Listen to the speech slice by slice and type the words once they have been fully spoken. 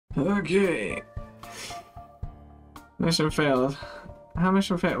Okay. Mission failed. How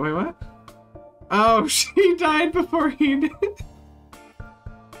mission failed? Wait, what? Oh, she died before he did.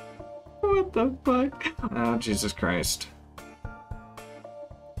 What the fuck? Oh, Jesus Christ.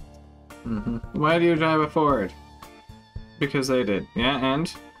 Why do you die before it? Because they did. Yeah,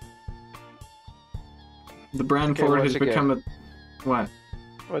 and? The brand forward has become a... What?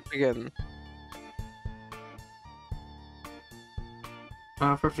 What again?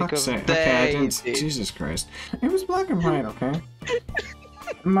 Oh, for fuck's Because sake. Okay, I didn't... did. Jesus Christ. It was black and white, okay?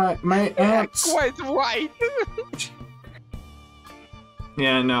 my ex... Quite white!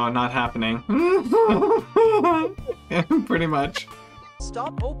 Yeah, no, not happening. Yeah, pretty much.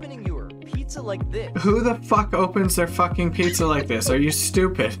 Stop opening your pizza like this. Who the fuck opens their fucking pizza like this? Are you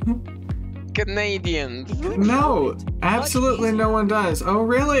stupid? Canadians. No, absolutely no one does. Oh,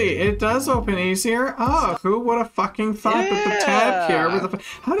 really? It does open easier? Oh, who would have fucking thought that the tab here with the...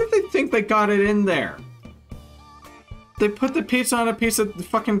 How did they think they got it in there? They put the pizza on a piece of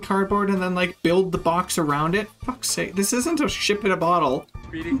fucking cardboard and then, like, build the box around it? Fuck's sake, this isn't a ship in a bottle.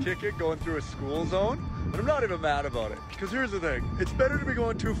 Speeding ticket going through a school zone, but I'm not even mad about it. Because here's the thing, it's better to be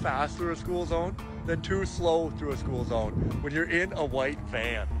going too fast through a school zone than too slow through a school zone when you're in a white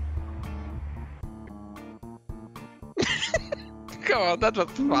van. Come on, that was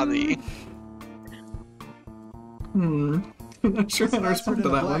funny. I'm not sure how to respond to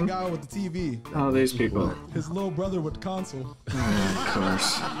that one. Guy with the TV. Oh, these people. His little brother with the console. Oh, of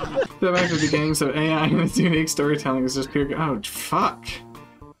course. The back to the beginnings of AI and its unique storytelling is just pure... Oh, fuck.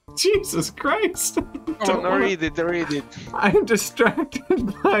 Jesus Christ. Come on, read it, read it. I'm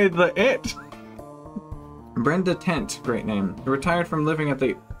distracted by the it. Brenda Tent, great name. Retired from living at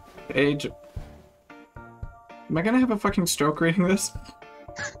the age... Am I gonna have a fucking stroke reading this?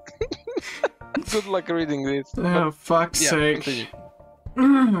 Good luck reading this. Oh, fuck's sake.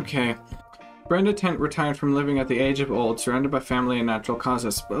 Continue. Okay. Brenda Tent retired from living at the age of old, surrounded by family and natural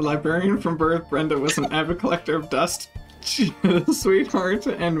causes. A librarian from birth, Brenda was an avid collector of dust. She had a sweetheart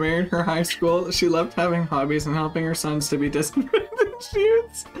and married her high school. She loved having hobbies and helping her sons to be disadvantaged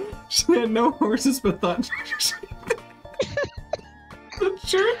youths. She had no horses but thought the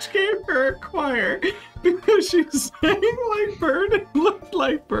church gave her a choir because she sang like bird and looked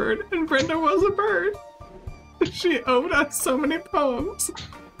like bird, and Brenda was a bird. She owed us so many poems.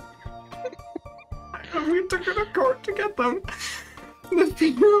 And we took her to court to get them. The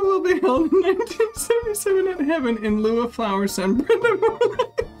funeral will be held in 1977 in heaven in lieu of flowers and Brenda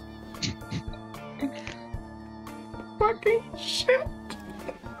Moorland. Fucking shit.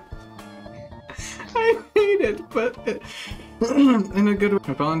 I hate it, but in a good way.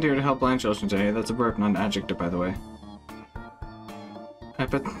 I volunteer to help blind children today. That's a verb, not an adjective, by the way. I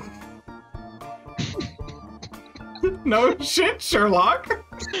bet... No shit, Sherlock!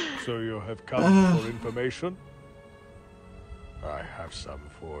 So you have come for information? I have some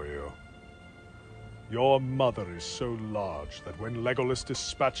for you. Your mother is so large that when Legolas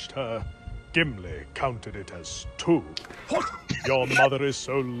dispatched her, Gimli counted it as 2. Your mother is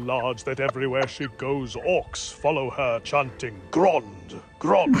so large that everywhere she goes, orcs follow her chanting, Grond,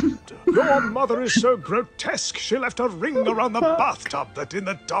 Grond. Your mother is so grotesque she left a ring around the bathtub that in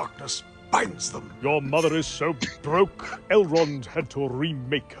the darkness binds them. Your mother is so broke, Elrond had to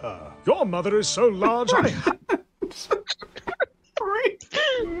remake her. Your mother is so large,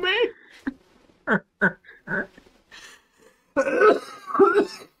 Remake her.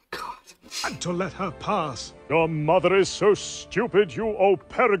 and to let her pass. Your mother is so stupid you owe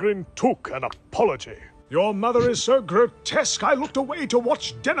Peregrine Took an apology. Your mother is so grotesque I looked away to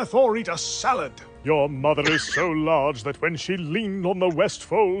watch Denethor eat a salad. Your mother is so large that when she leaned on the west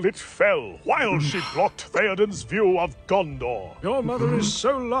fold it fell, while she blocked Theoden's view of Gondor. Your mother is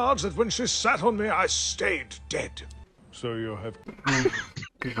so large that when she sat on me I stayed dead. So you have...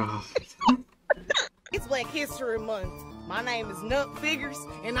 God. It's Black History Month. My name is Nut Figures,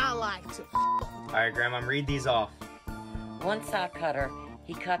 and I like to. Alright, Grandma, read these off. 1 sock cutter,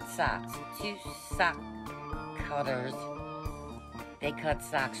 he cut socks. 2 sock cutters, they cut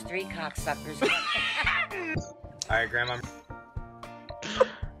socks. 3 cocksuckers. Alright, Grandma.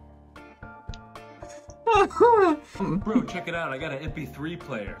 Bro, check it out. I got an MP3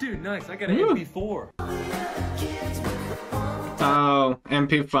 player. Dude, nice. I got an MP4. Oh,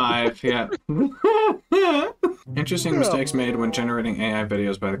 MP5, yeah. Interesting mistakes made when generating AI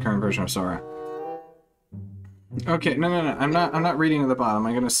videos by the current version of Sora. Okay, no. I'm not reading to the bottom.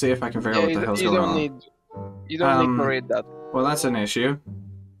 I'm gonna see if I can figure out what the hell's going on. You don't need to read that. Well, that's an issue.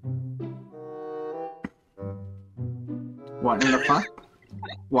 What in the fuck?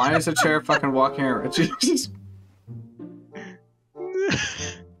 Why is a chair fucking walking around? Jesus.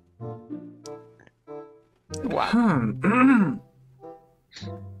 What?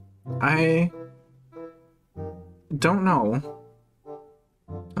 I don't know.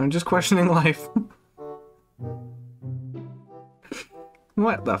 I'm just questioning life.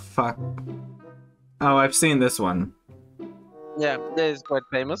 What the fuck? Oh, I've seen this one. Yeah, that is quite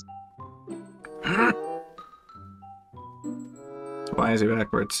famous. Why is he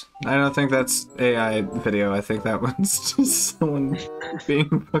backwards? I don't think that's AI video. I think that one's just someone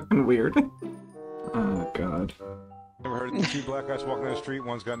being fucking weird. Oh god. Ever heard of two black guys walking down the street?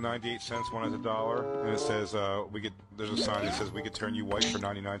 One's got 98 cents, one has $1, and it says, there's a sign that says we could turn you white for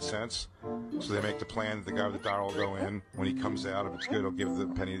 99 cents. So they make the plan that the guy with the dollar will go in. When he comes out, if it's good, he'll give the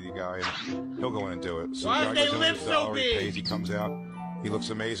penny to the guy, and he'll go in and do it. So the guy goes in with his dollar, he pays, he comes out. He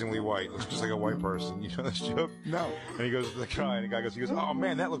looks amazingly white. Looks just like a white person. You know this joke? No. And he goes to the guy, and the guy goes, oh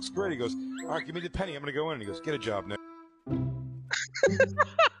man, that looks great. He goes, all right, give me the penny. I'm gonna go in. And he goes, get a job, Nick.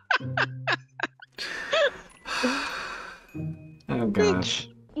 Oh god.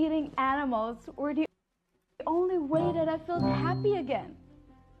 Eating animals were the only way that I felt happy again.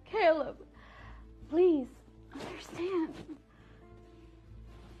 Caleb, please understand.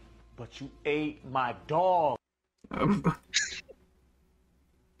 But you ate my dog.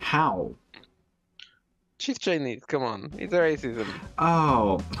 How? She's Chinese, come on. It's racism.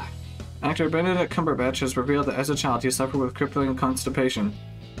 Oh. Actor Benedict Cumberbatch has revealed that as a child he suffered with crippling constipation.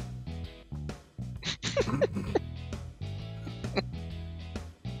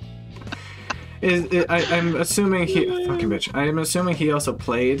 I'm assuming he... Fucking bitch. I'm assuming he also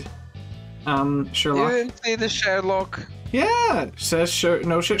played Sherlock. You didn't see the Sherlock? Yeah! Says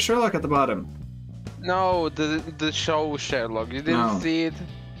no shit Sherlock at the bottom. No, the show Sherlock. You didn't see it?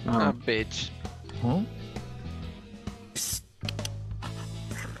 No. Ah, bitch. Huh?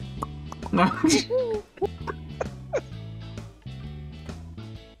 No.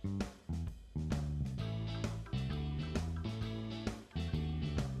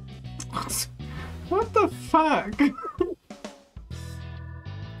 What the fuck?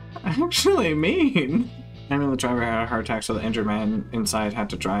 Actually mean. I mean, the driver had a heart attack, so the injured man inside had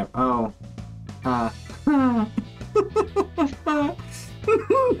to drive. Oh.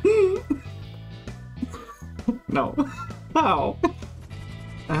 No. How?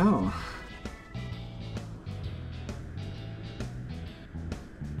 Oh.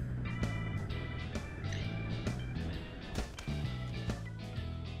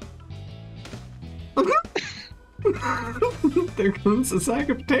 There comes a sack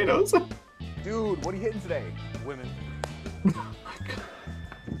of potatoes. Dude, what are you hitting today? Women.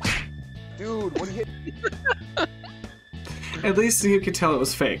 Dude, what are you hitting? At least you could tell it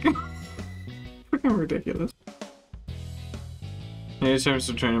was fake. Freaking ridiculous. He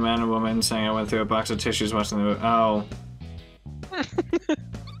serves between a man and woman saying I went through a box of tissues watching the movie. Oh.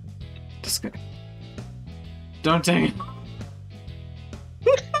 Don't take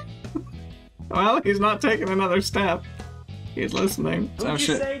it. Well, he's not taking another step. He's listening. Who'd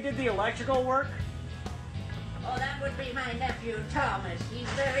you say did the electrical work? Oh, that would be my nephew, Thomas. He's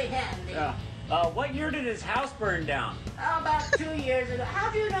very handy. What year did his house burn down? Oh, about 2 years ago.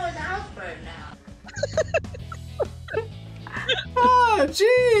 How do you know his house burned down? Ah,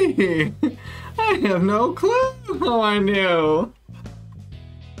 gee! I have no clue how I knew.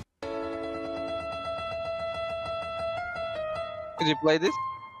 Did you play this?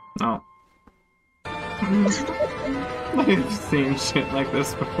 No. I've seen shit like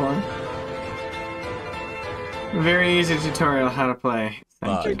this before. Very easy tutorial how to play.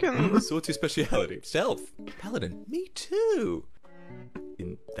 Thank you. So what's your speciality? Stealth. Paladin. Me too.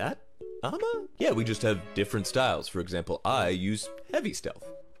 In that armor? Yeah, we just have different styles. For example, I use heavy stealth.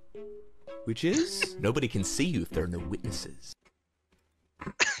 Which is? Nobody can see you if there are no witnesses.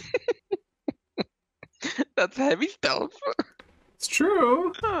 That's heavy stealth. It's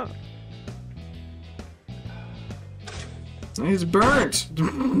true. Huh. He's burnt.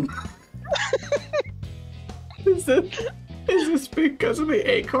 Is this because of the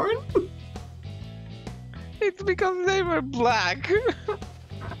acorn? It's because they were black.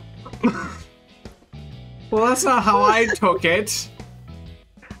 Well, that's not how I took it.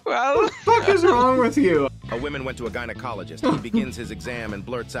 Well, what the fuck is wrong with you? A woman went to a gynecologist. He begins his exam and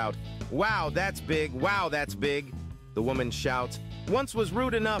blurts out, "Wow, that's big. Wow, that's big." The woman shouts, "Once was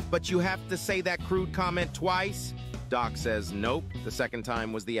rude enough, but you have to say that crude comment twice?" Doc says, "Nope. The second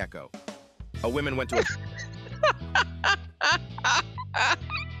time was the echo." A woman went to a...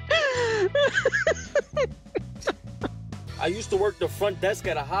 I used to work the front desk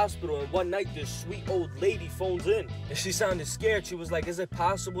at a hospital, and one night this sweet old lady phones in, and she sounded scared. She was like, is it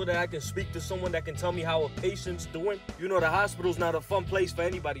possible that I can speak to someone that can tell me how a patient's doing? You know, the hospital's not a fun place for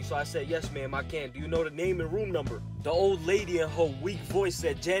anybody, so I said, yes, ma'am, I can. Do you know the name and room number? The old lady in her weak voice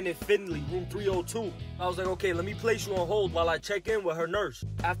said, Janet Finley, room 302. I was like, okay, let me place you on hold while I check in with her nurse.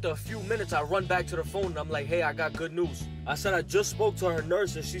 After a few minutes, I run back to the phone, and I'm like, hey, I got good news. I said I just spoke to her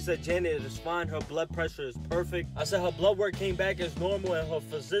nurse, and she said, Janet, it is fine. Her blood pressure is perfect. I said her blood work came back as normal, and her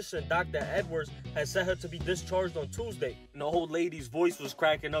physician, Dr. Edwards, had set her to be discharged on Tuesday. And the old lady's voice was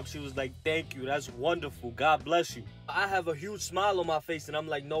cracking up. She was like, thank you. That's wonderful. God bless you. I have a huge smile on my face, and I'm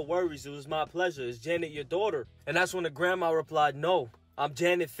like, no worries. It was my pleasure. Is Janet your daughter? And that's when the grandma replied, no, I'm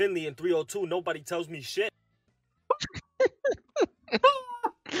Janet Finley in 302. Nobody tells me shit.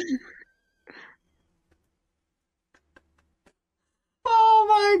 Oh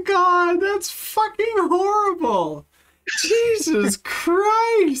my god, that's fucking horrible! Jesus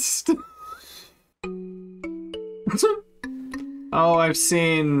Christ! Oh, I've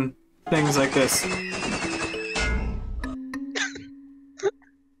seen things like this.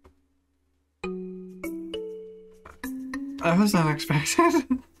 That was unexpected.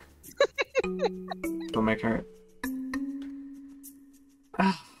 Don't make her.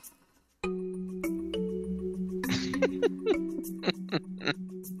 Ah.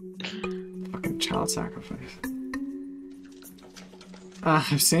 Fucking child sacrifice.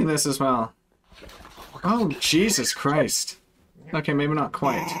 I've seen this as well. Oh, Jesus Christ. Okay, maybe not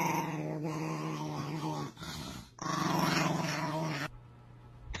quite.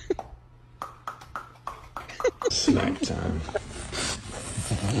 Snack time.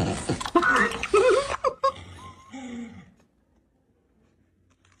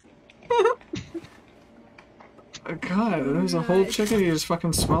 Oh god, there's a whole chicken, you just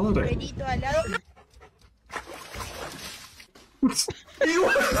fucking swallowed it.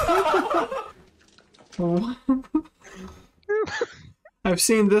 I've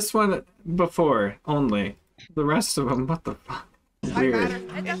seen this one before, only. The rest of them, what the fuck? Weird.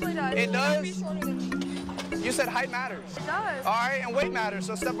 It definitely does. It does? You said height matters. It does. Alright, and weight matters,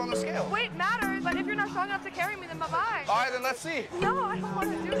 so step on the scale. Weight matters, but if you're not strong enough to carry me, then bye-bye. Alright, then let's see. No, I don't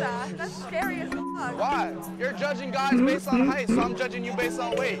want to do that. That's scary as fuck. Why? You're judging guys based on height, so I'm judging you based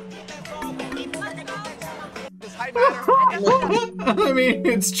on weight. Does height matter? I mean,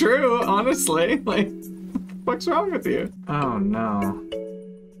 it's true, honestly. Like, what's wrong with you? Oh no.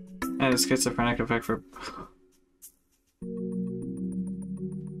 And a schizophrenic effect for...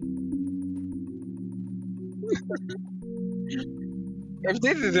 If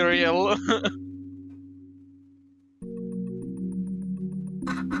this is real.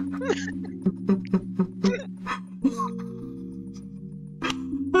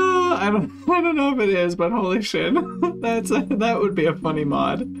 I don't know if it is, but holy shit. That would be a funny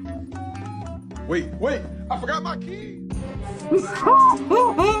mod. Wait, I forgot my key.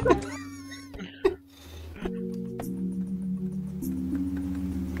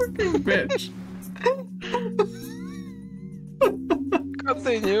 Fucking bitch.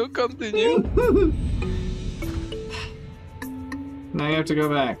 Continue. Now you have to go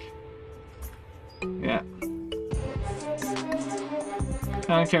back. Yeah. I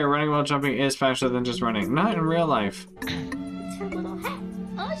don't care, running while jumping is faster than just running. Not in real life. It's her little hat.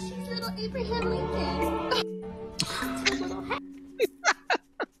 Oh, she's little Abraham Lincoln. It's her little hat.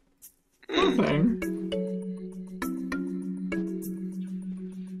 Nothing.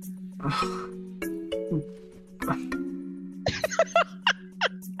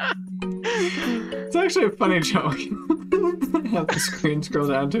 It's actually a funny joke. Have the screen scroll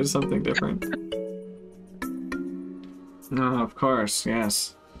down to something different. No, of course,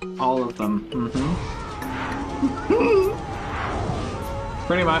 yes. All of them.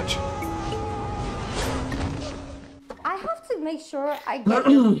 Pretty much. I have to make sure I get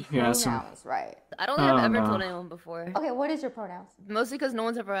your Yes. pronouns right. I don't think I've ever told anyone before. Okay, what is your pronouns? Mostly because no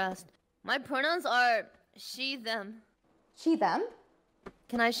one's ever asked. My pronouns are she, them. She, them?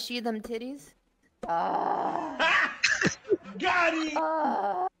 Can I she them titties? Got it!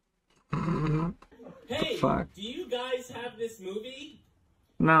 Hey, fuck. Do you guys have this movie?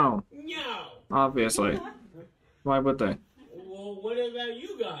 No. No. Obviously. Why would they? Well, what about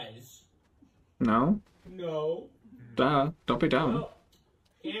you guys? No? No. Duh. Don't be dumb. Well,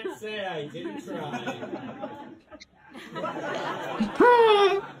 can't say I didn't try.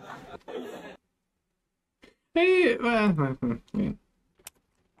 Hey,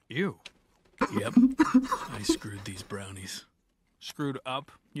 You? Yep. I screwed these brownies. Screwed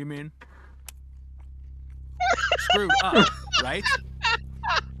up, you mean? Screwed up, right?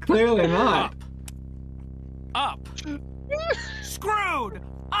 Clearly not. Up. Screwed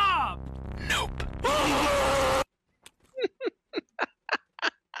up! Nope.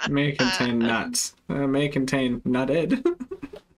 May contain nuts. May contain nutted.